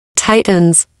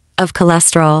Titans of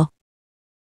cholesterol.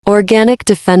 Organic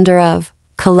defender of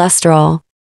cholesterol.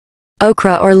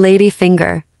 Okra or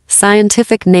ladyfinger,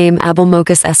 scientific name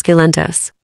Abelmochus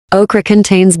esculentus. Okra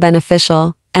contains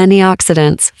beneficial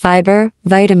antioxidants, fiber,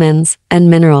 vitamins, and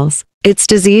minerals. Its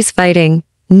disease-fighting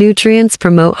nutrients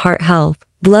promote heart health,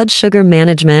 blood sugar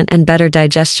management, and better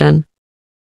digestion.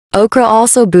 Okra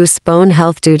also boosts bone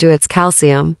health due to its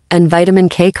calcium and vitamin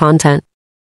K content.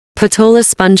 Patola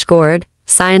sponge gourd,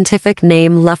 scientific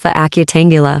name Lupha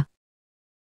acutangula.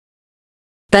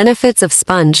 Benefits of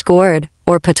sponge gourd,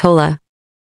 or patola.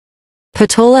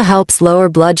 Patola helps lower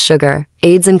blood sugar,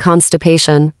 aids in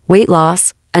constipation, weight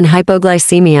loss, and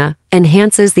hypoglycemia,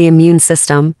 enhances the immune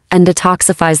system, and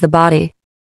detoxifies the body.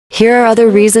 Here are other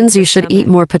reasons you should eat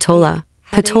more patola.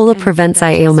 Patola prevents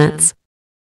eye ailments.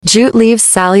 Jute leaves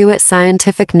saluate,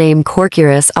 scientific name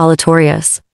Corchurus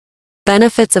aleatorius.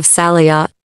 Benefits of salayat.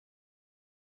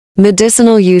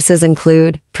 Medicinal uses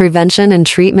include prevention and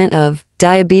treatment of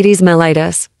diabetes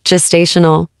mellitus,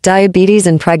 gestational diabetes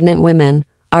in pregnant women,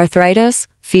 arthritis,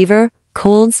 fever,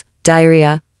 colds,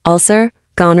 diarrhea, ulcer,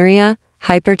 gonorrhea,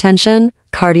 hypertension,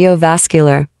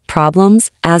 cardiovascular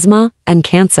problems, asthma, and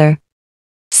cancer.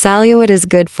 Saluate is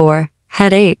good for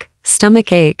headache,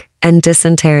 stomach ache, and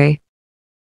dysentery.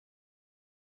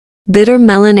 Bitter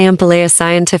melon Ampelea,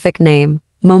 scientific name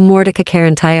Momordica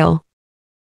carentiale.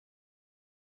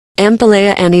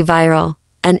 Ampelea antiviral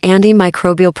and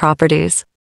antimicrobial properties.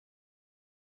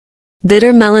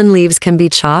 Bitter melon leaves can be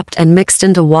chopped and mixed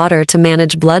into water to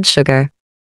manage blood sugar.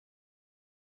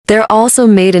 They're also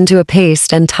made into a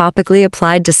paste and topically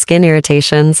applied to skin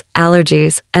irritations,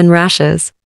 allergies, and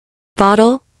rashes.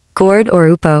 Bottle gourd or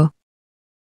upo.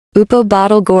 Upo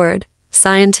bottle gourd,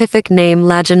 scientific name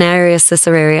Lagenaria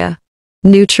ciceraria.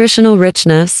 Nutritional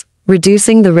richness,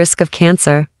 reducing the risk of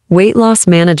cancer, weight loss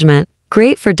management,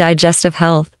 great for digestive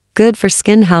health, good for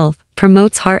skin health,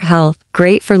 promotes heart health,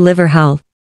 great for liver health.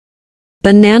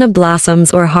 Banana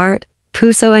blossoms or heart,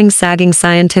 Pusoang sagging,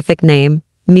 scientific name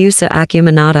Musa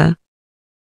acuminata.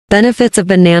 Benefits of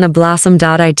banana blossom.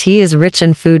 It is rich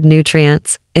in food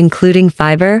nutrients, including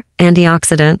fiber,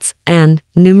 antioxidants, and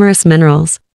numerous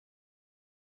minerals.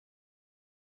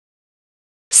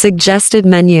 Suggested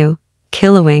menu: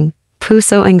 Kilawing,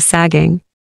 Pusoang sagging.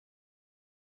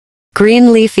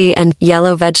 Green leafy and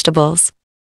yellow vegetables.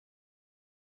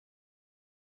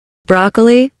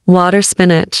 Broccoli, water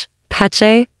spinach,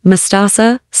 peche,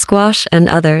 mustasa, squash, and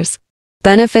others.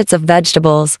 Benefits of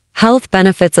vegetables. Health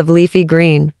benefits of leafy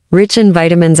green, rich in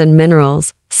vitamins and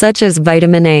minerals, such as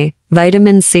vitamin A,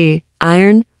 vitamin C,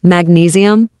 iron,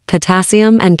 magnesium,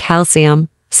 potassium, and calcium,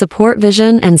 support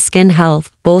vision and skin health,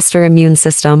 bolster immune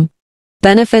system.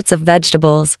 Benefits of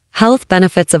vegetables. Health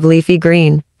benefits of leafy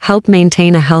green, help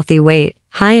maintain a healthy weight,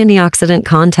 high antioxidant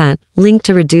content, linked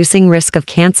to reducing risk of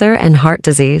cancer and heart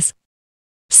disease.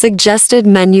 Suggested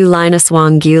menu: Linus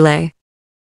Wong Gule.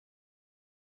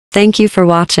 Thank you for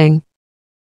watching.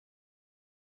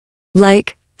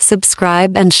 Like,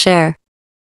 subscribe, and share.